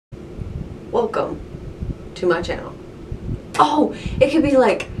welcome to my channel. Oh, it could be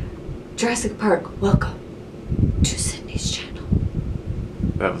like Jurassic Park, welcome to Sydney's channel.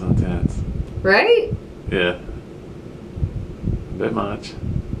 That was intense. Right? Yeah. A bit much.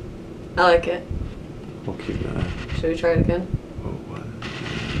 I like it. We'll keep that. Should we try it again? Oh, what?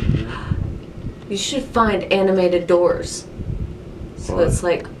 You should find animated doors. So What? it's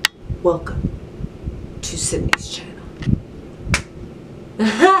like, welcome to Sydney's channel.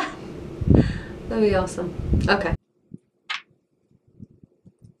 That'd be awesome. Okay.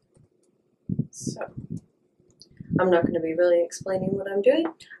 So, I'm not going to be really explaining what I'm doing.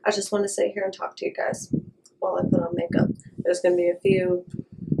 I just want to sit here and talk to you guys while I put on makeup. There's going to be a few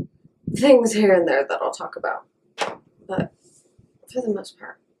things here and there that I'll talk about. But for the most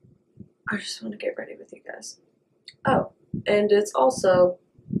part, I just want to get ready with you guys. Oh, and it's also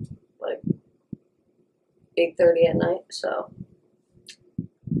like 8:30 at night, so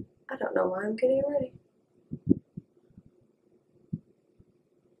I don't know why I'm getting ready.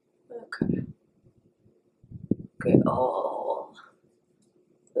 Okay. Get all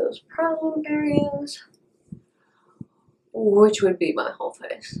those problem areas, which would be my whole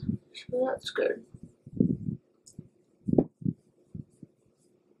face. So that's good.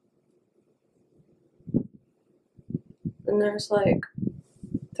 And there's like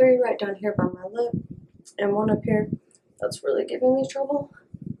 3 right down here by my lip and 1 up here. That's really giving me trouble.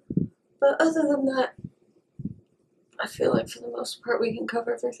 But other than that, I feel like for the most part we can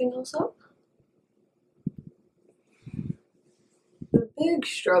cover everything else up. The big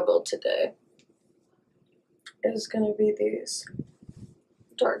struggle today is going to be these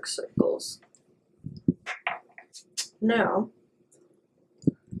dark circles. Now,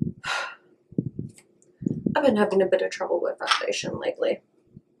 I've been having a bit of trouble with foundation lately.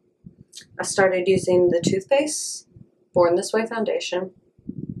 I started using the Too Faced Born This Way foundation,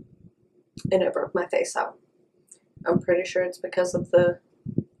 and it broke my face out. I'm pretty sure it's because of the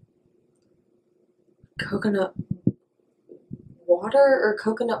coconut water or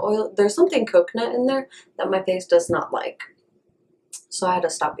coconut oil. There's something coconut in there that my face does not like. So I had to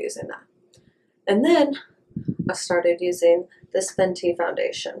stop using that. And then I started using this Fenty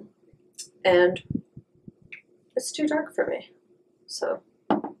foundation. And it's too dark for me. So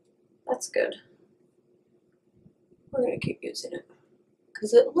that's good. We're going to keep using it.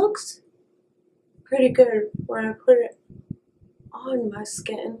 Because it looks pretty good when I put it on my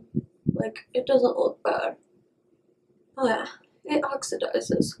skin. Like, it doesn't look bad. But it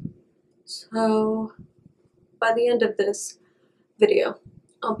oxidizes. So by the end of this video,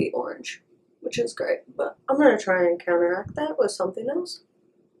 I'll be orange, which is great. But I'm going to try and counteract that with something else.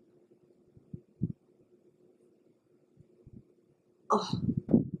 Oh.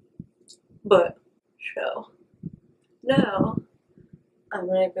 But, so, now I'm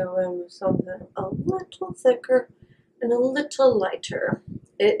going to go in with something a little thicker and a little lighter.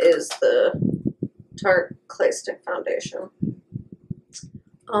 It is the Tarte Clay Stick Foundation.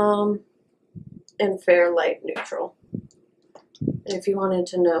 In Fair Light Neutral. And if you wanted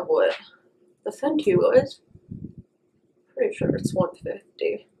to know what the Fenty was, pretty sure it's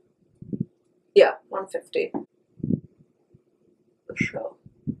 $150. Yeah, $150. So,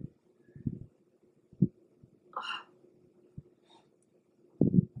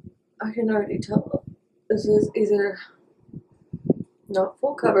 I can already tell this is either not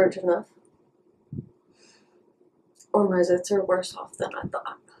full coverage enough, or my zits are worse off than I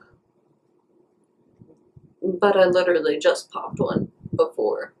thought. But I literally just popped one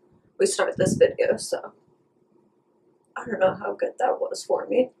before we start this video, so I don't know how good that was for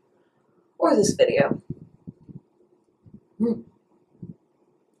me, or this video.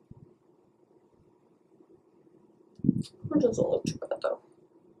 It doesn't look too bad though.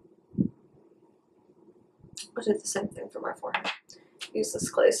 I did the same thing for my forehead. Use this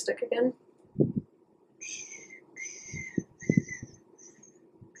clay stick again.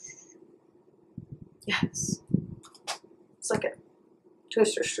 Yes. It's like a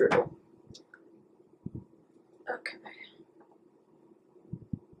toaster strudel. Okay.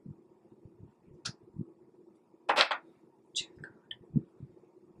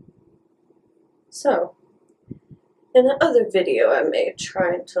 So, in the other video I made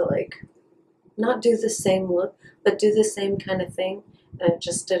trying to like not do the same look, but do the same kind of thing, and it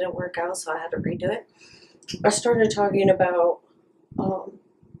just didn't work out, so I had to redo it. I started talking about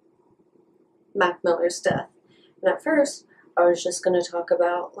Mac Miller's death. And at first, I was just going to talk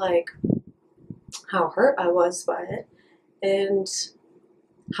about like how hurt I was by it and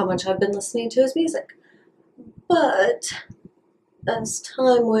how much I've been listening to his music. But as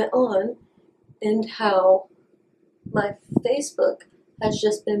time went on and how my Facebook has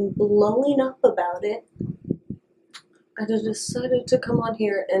just been blowing up about it. I just decided to come on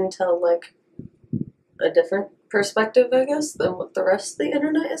here and tell like a different perspective, I guess, than what the rest of the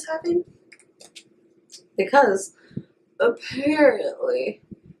internet is having. Because apparently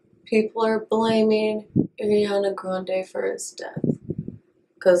people are blaming Ariana Grande for his death.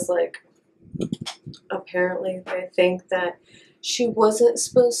 Because, like, apparently they think that she wasn't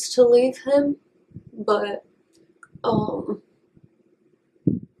supposed to leave him, but,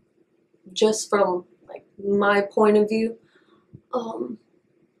 just from, like, my point of view,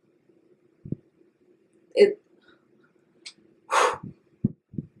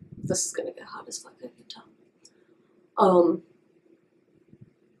 this is gonna get hot as fuck, I can tell.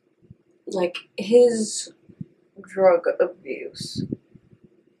 Like, his drug abuse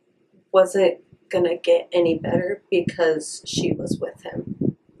wasn't gonna get any better because she was with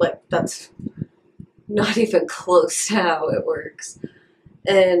him. Like, that's not even close to how it works.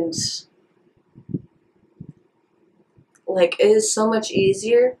 And, like, it is so much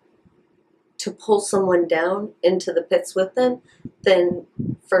easier to pull someone down into the pits with them than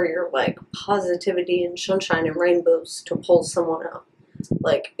for your, like, positivity and sunshine and rainbows to pull someone out.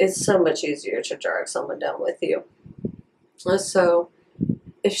 Like, it's so much easier to drag someone down with you. So,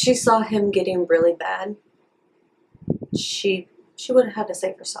 if she saw him getting really bad, she would have had to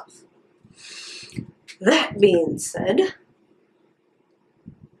save herself. That being said,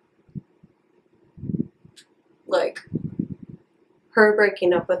 like, her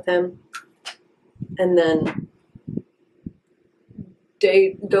breaking up with him and then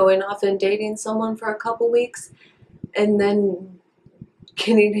going off and dating someone for a couple weeks and then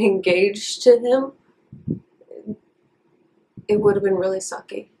getting engaged to him, it would have been really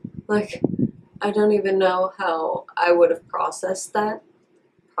sucky. Like, I don't even know how I would have processed that.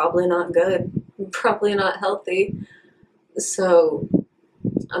 Probably not good. Probably not healthy. So,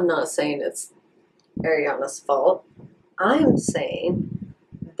 I'm not saying it's Ariana's fault. I'm saying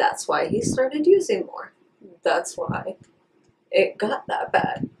that's why he started using more. That's why it got that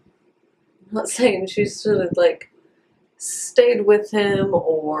bad. I'm not saying she should have, like, stayed with him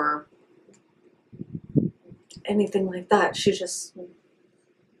or anything like that. She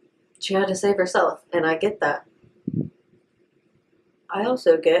had to save herself, and I get that. I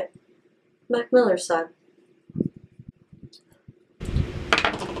also get Mac Miller's side.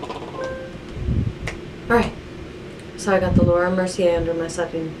 Alright, so I got the Laura Mercier under my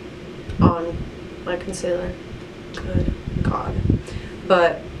setting on my concealer. Good God.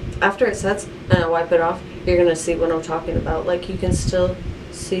 But after it sets and I wipe it off, you're going to see what I'm talking about. Like, you can still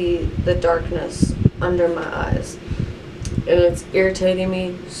see the darkness under my eyes. And it's irritating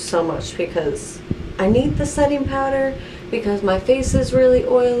me so much because I need the setting powder because my face is really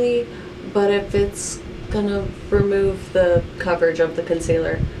oily, but if it's gonna remove the coverage of the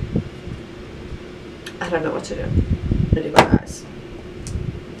concealer, I don't know what to do. I'm gonna do my eyes.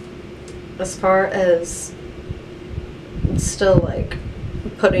 As far as still, like,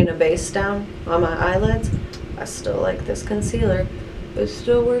 putting a base down on my eyelids, I still like this concealer. It's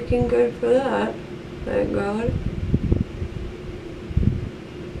still working good for that. Thank God.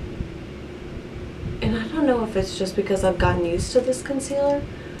 And I don't know if it's just because I've gotten used to this concealer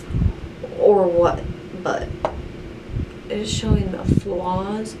or what, but it's showing the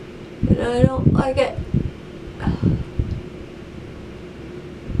flaws and I don't like it.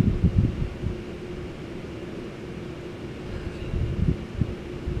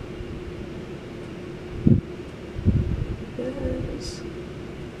 Yes.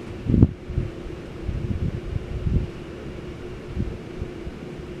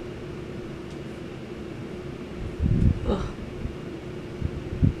 Ugh.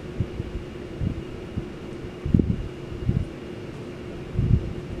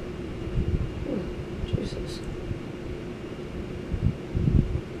 Jesus.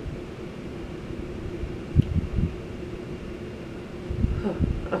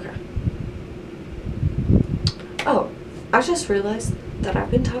 Okay. Oh, I just realized that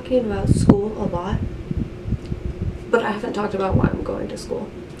I've been talking about school a lot, but I haven't talked about why I'm going to school.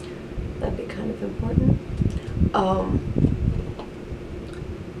 That'd be kind of important.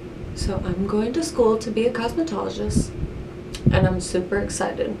 So I'm going to school to be a cosmetologist, and I'm super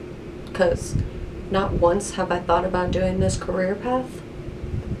excited because not once have I thought about doing this career path.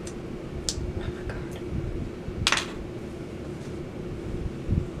 Oh my God.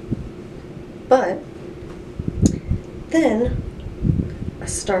 But then I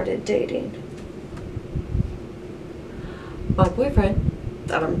started dating my boyfriend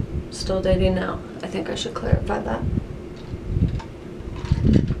that I'm still dating now. I think I should clarify that.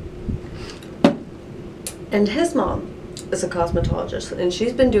 And his mom is a cosmetologist, and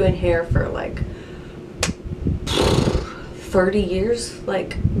she's been doing hair for like 30 years,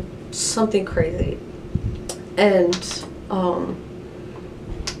 like something crazy. And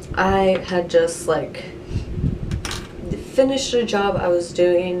I had just like finished a job I was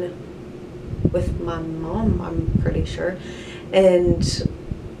doing with my mom, I'm pretty sure, and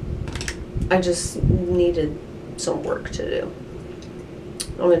I just needed some work to do.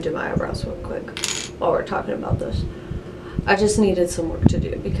 I'm gonna do my eyebrows real quick while we're talking about this. I just needed some work to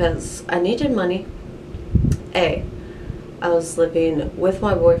do because I needed money. I was living with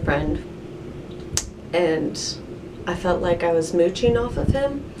my boyfriend and I felt like I was mooching off of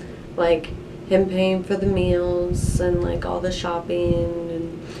him, like him paying for the meals and like all the shopping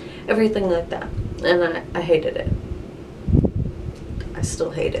and everything like that. And I hated it. I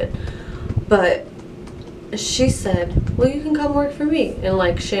still hate it. But she said, well, you can come work for me and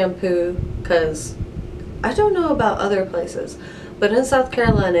like shampoo, because I don't know about other places, but in South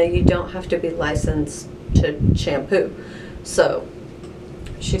Carolina you don't have to be licensed to shampoo. So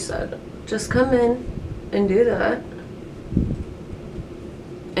she said, just come in and do that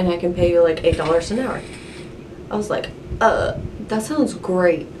and I can pay you like $8 an hour. I was like, that sounds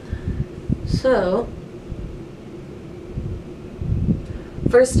great. So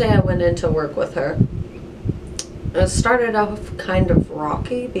first day I went in to work with her, it started off kind of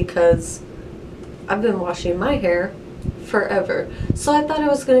rocky because I've been washing my hair forever. So I thought it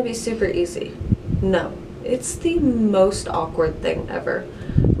was going to be super easy. No, it's the most awkward thing ever.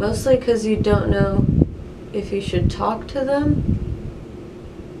 Mostly because you don't know if you should talk to them.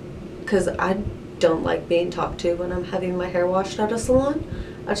 Because I don't like being talked to when I'm having my hair washed at a salon.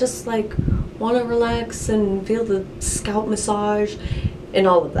 I just like want to relax and feel the scalp massage and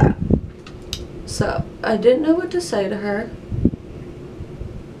all of that. So I didn't know what to say to her.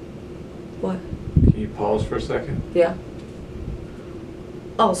 What? Can you pause for a second? Yeah.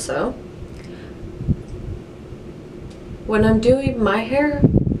 Also, when I'm doing my hair,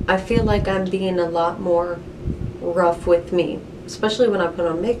 I feel like I'm being a lot more rough with me. Especially when I put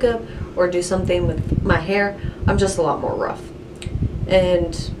on makeup or do something with my hair, I'm just a lot more rough.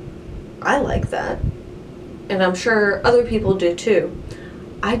 And I like that. And I'm sure other people do too.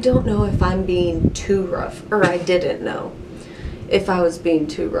 I don't know if I'm being too rough, or I didn't know if I was being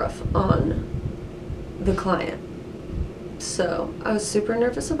too rough on the client. So I was super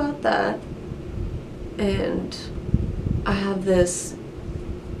nervous about that. And I have this,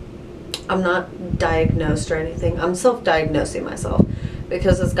 I'm not diagnosed or anything, I'm self-diagnosing myself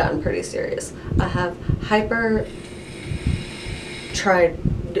because it's gotten pretty serious. I have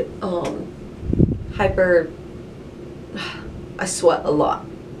I sweat a lot.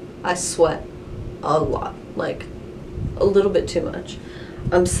 I sweat a lot, like a little bit too much.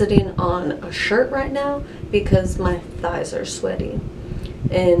 I'm sitting on a shirt right now because my thighs are sweaty.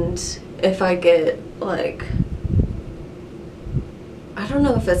 And if I get like, I don't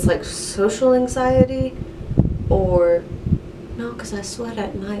know if it's like social anxiety or, no, because I sweat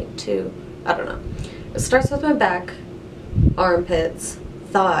at night too. I don't know. It starts with my back, armpits,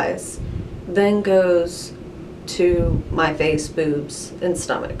 thighs, then goes to my face, boobs, and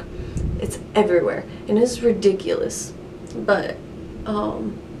stomach. It's everywhere, and it's ridiculous. But,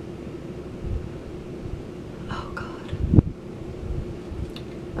 oh God.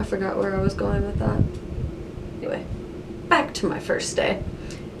 I forgot where I was going with that. Anyway, back to my first day.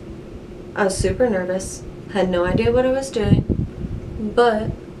 I was super nervous, had no idea what I was doing,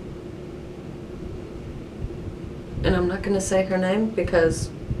 but, and I'm not going to say her name because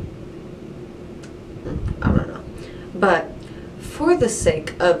I don't know, but for the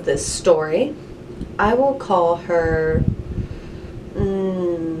sake of this story, I will call her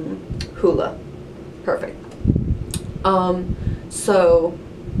Hula. Perfect. So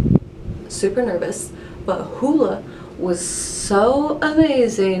super nervous, but Hula was so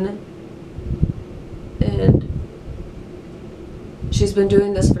amazing, and she's been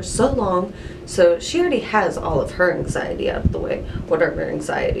doing this for so long, so she already has all of her anxiety out of the way, whatever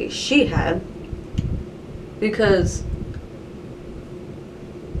anxiety she had, because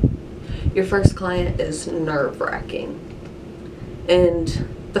your first client is nerve-wracking. And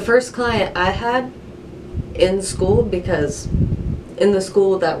the first client I had in school, because in the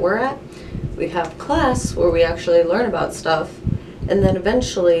school that we're at, we have class where we actually learn about stuff, and then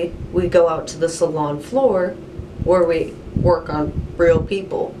eventually we go out to the salon floor where we work on real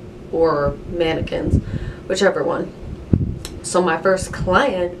people or mannequins, whichever one. So my first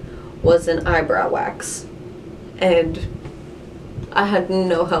client was an eyebrow wax, and I had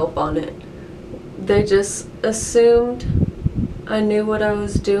no help on it. They just assumed I knew what I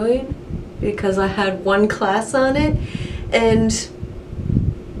was doing because I had one class on it, and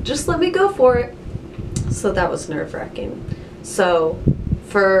just let me go for it. So that was nerve-wracking. So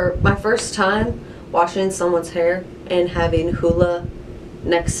for my first time washing someone's hair and having Hula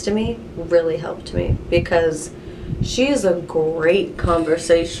next to me really helped me, because she is a great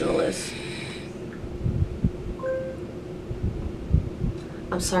conversationalist.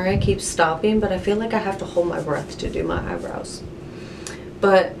 I'm sorry I keep stopping, but I feel like I have to hold my breath to do my eyebrows.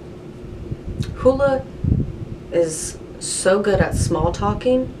 But Hula is so good at small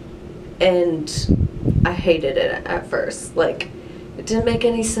talking, and I hated it at first. Like, it didn't make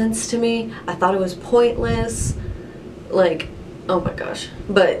any sense to me. I thought it was pointless. Like, oh my gosh.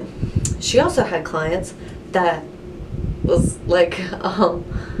 But she also had clients that was like,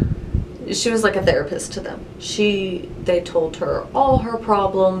 she was like a therapist to them. They told her all her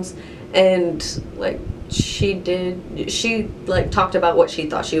problems, and like she like talked about what she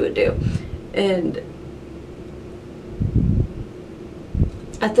thought she would do. And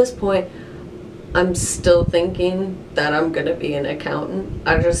at this point, I'm still thinking that I'm gonna be an accountant.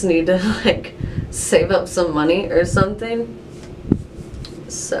 I just need to like save up some money or something.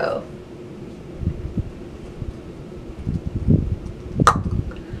 So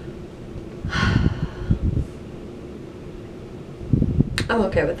I'm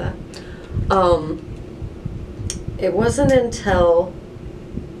okay with that. It wasn't until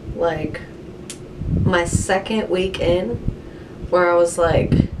like my second week in where I was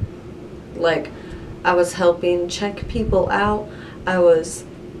like I was helping check people out. I was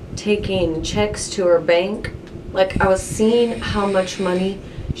taking checks to her bank. Like, I was seeing how much money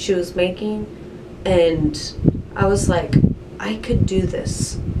she was making, and I was like, I could do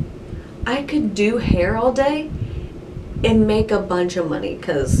this. I could do hair all day and make a bunch of money,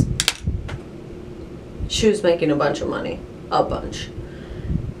 because she was making a bunch of money. A bunch.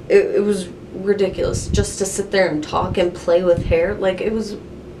 It was ridiculous just to sit there and talk and play with hair. Like, it was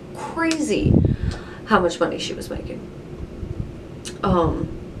crazy how much money she was making.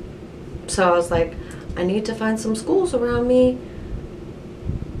 So I was like, I need to find some schools around me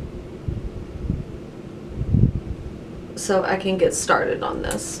so I can get started on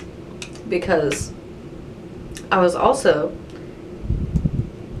this, because I was also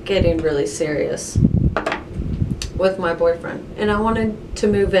getting really serious with my boyfriend, and I wanted to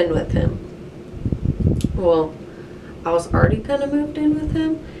move in with him. Well, I was already kind of moved in with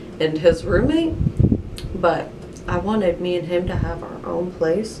him and his roommate, but I wanted me and him to have our own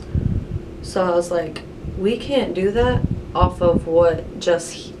place. So I was like, we can't do that off of what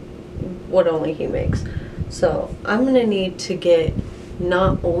only he makes. So I'm gonna need to get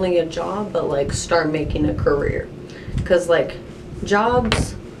not only a job, but like start making a career, because like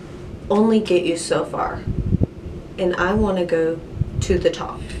jobs only get you so far, and I want to go to the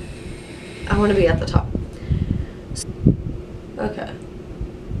top. I want to be at the top. Okay,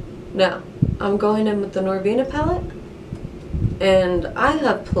 now I'm going in with the Norvina palette, and I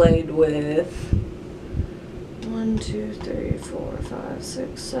have played with 1, 2, 3, 4, 5,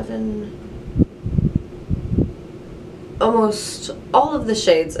 6, 7, almost all of the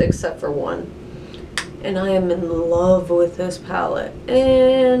shades except for one. And I am in love with this palette,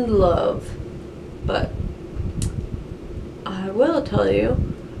 and love. But I will tell you,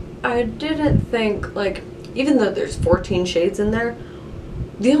 I didn't think, like, even though there's 14 shades in there,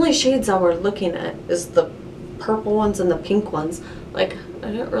 the only shades I were looking at is the purple ones and the pink ones. Like,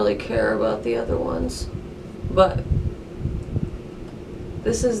 I didn't really care about the other ones. But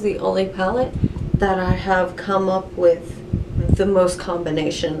this is the only palette that I have come up with the most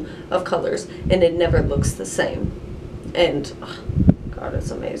combination of colors, and it never looks the same. And oh, God,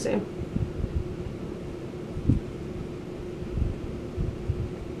 it's amazing.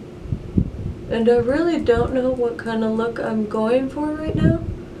 And I really don't know what kind of look I'm going for right now,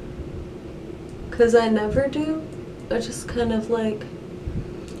 because I never do. I just kind of like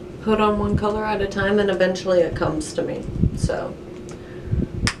put on one color at a time, and eventually it comes to me. So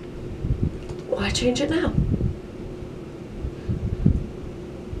why change it now?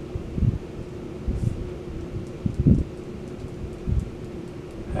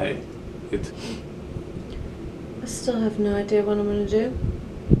 Hey, I still have no idea what I'm going to do,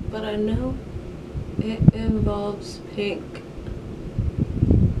 but I know it involves pink.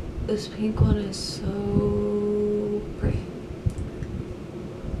 This pink one is so pretty.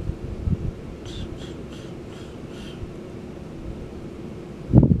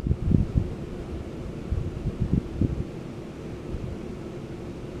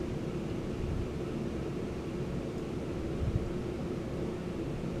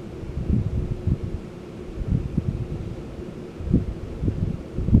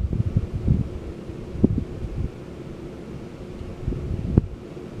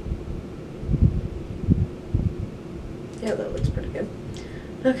 Yeah, that looks pretty good.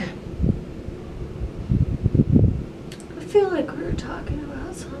 Okay. I feel like we were talking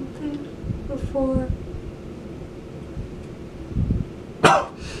about something before.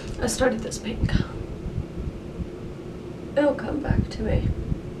 I started this pink. It'll come back to me.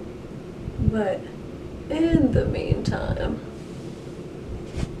 But in the meantime,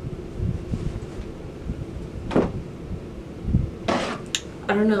 I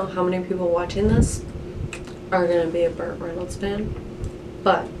don't know how many people watching this are going to be a Burt Reynolds fan,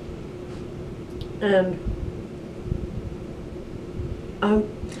 but, and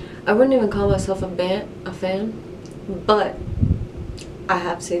I wouldn't even call myself a fan, but I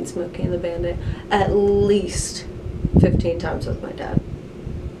have seen Smokey and the Bandit at least 15 times with my dad.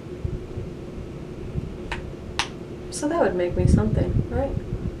 So that would make me something, right?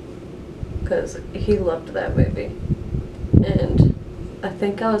 Because he loved that movie. And I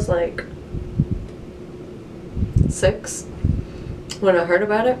think I was like 6 when I heard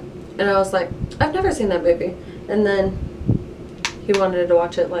about it. And I was like, I've never seen that movie. And then he wanted to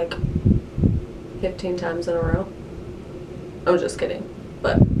watch it like 15 times in a row. I'm just kidding.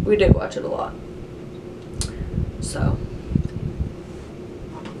 But we did watch it a lot. So.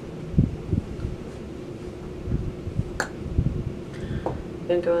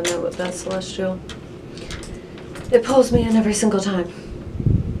 Gonna go in there with that Celestial. It pulls me in every single time.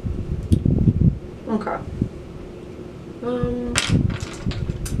 Okay.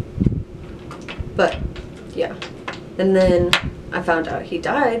 But yeah. And then I found out he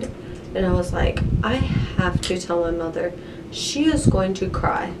died, and I was like, I have to tell my mother. She is going to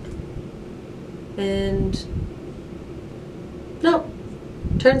cry. And no.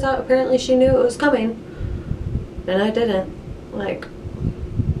 Turns out apparently she knew it was coming. And I didn't. Like,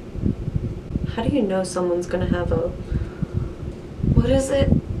 how do you know someone's gonna have a, what is it?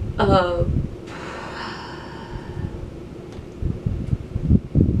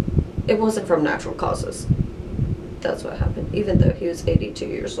 It wasn't from natural causes. That's what happened, even though he was 82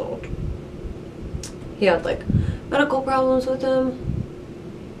 years old. He had like medical problems with him.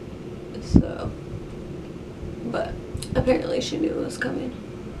 So, but apparently she knew it was coming,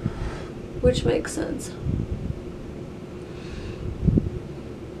 which makes sense.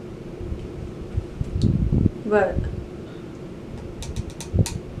 But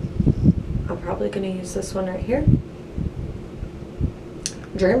I'm probably going to use this one right here.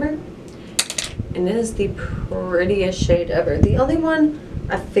 Dreamer. And it is the prettiest shade ever. The only one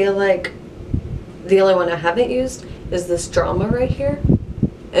I feel like, the only one I haven't used is this Drama right here.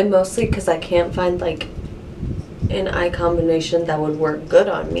 And mostly because I can't find like an eye combination that would work good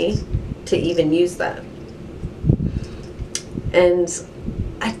on me to even use that. And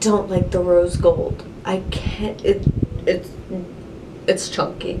I don't like the rose gold. I can't, it's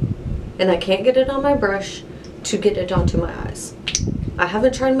chunky. And I can't get it on my brush to get it onto my eyes. I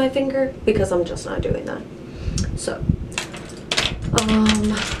haven't tried my finger because I'm just not doing that. So,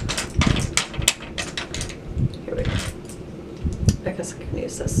 here we go. I guess I can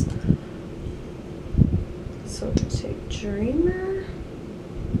use this. So I'm gonna take Dreamer.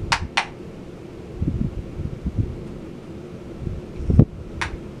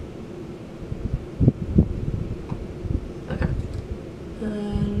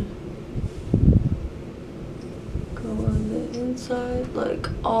 Inside, like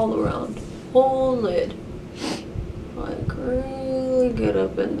all around, whole lid, like really get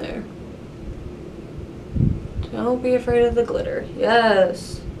up in there. Don't be afraid of the glitter.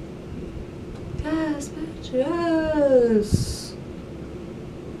 Yes, yes, bitch, yes.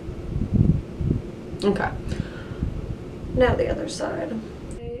 Okay, now the other side.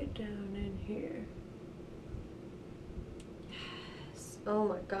 Lay it down in here. Yes. Oh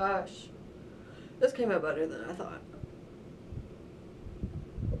my gosh, this came out better than I thought.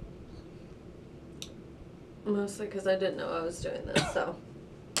 Mostly because I didn't know I was doing this, so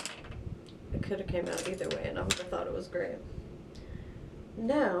it could have came out either way and I would have thought it was great.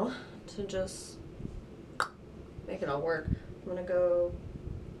 Now, to just make it all work, I'm going to go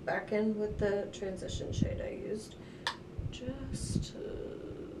back in with the transition shade I used, just to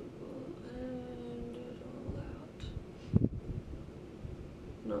blend it all out.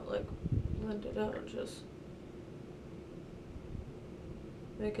 Not like blend it out, just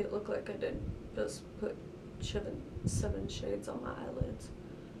make it look like I did just put 7 shades on my eyelids.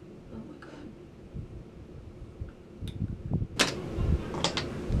 Oh my god.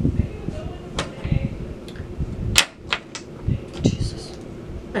 Jesus.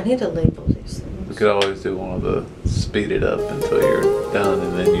 I need to label these things. We could always do one of the speed it up until you're done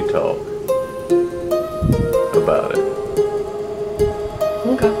and then you talk about it.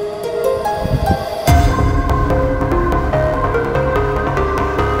 Okay.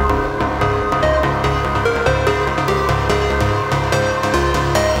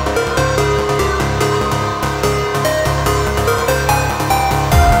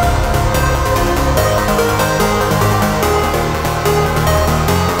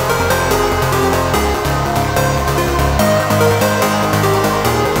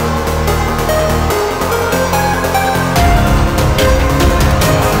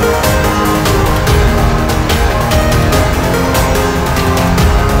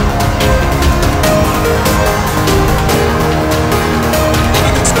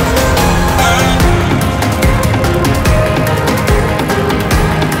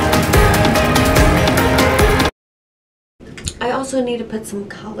 I also need to put some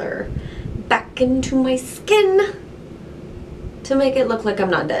color back into my skin to make it look like I'm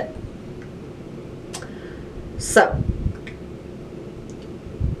not dead. So,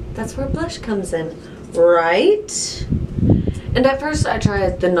 that's where blush comes in, right? And at first I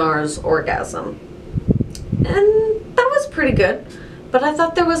tried the NARS Orgasm, and that was pretty good, but I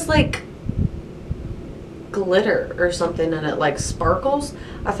thought there was like glitter or something in it, like sparkles.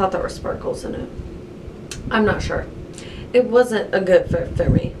 I thought there were sparkles in it. I'm not sure. It wasn't a good fit for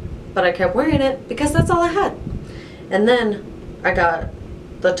me, but I kept wearing it because that's all I had. And then I got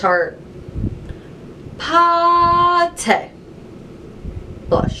the Tarte Pate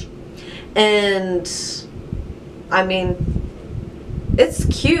blush, and I mean, it's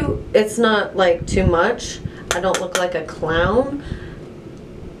cute. It's not like too much. I don't look like a clown,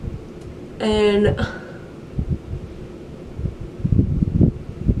 and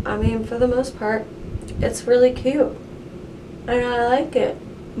I mean, for the most part, it's really cute and I like it,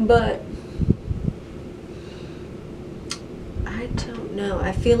 but I don't know.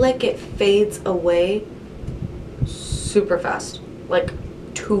 I feel like it fades away super fast, like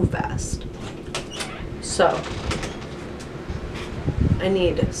too fast. So I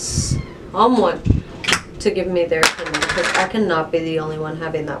need someone to give me their opinion, because I cannot be the only one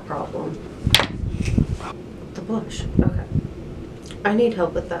having that problem. The blush, okay. I need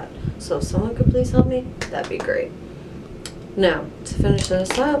help with that. So if someone could please help me, that'd be great. Now, to finish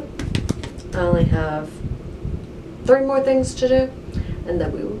this up, I only have 3 more things to do, and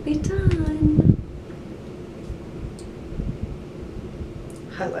then we will be done.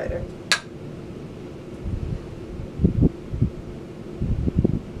 Highlighter.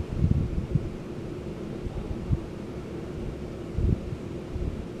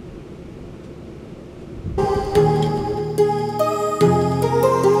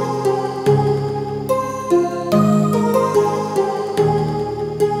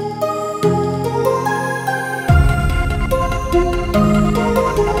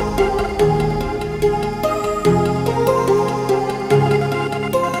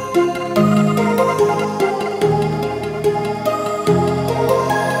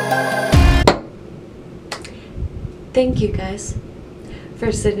 Thank you guys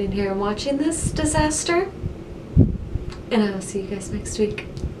for sitting here and watching this disaster, and I will see you guys next week.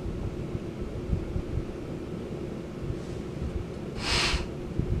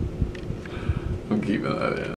 I'm keeping that in.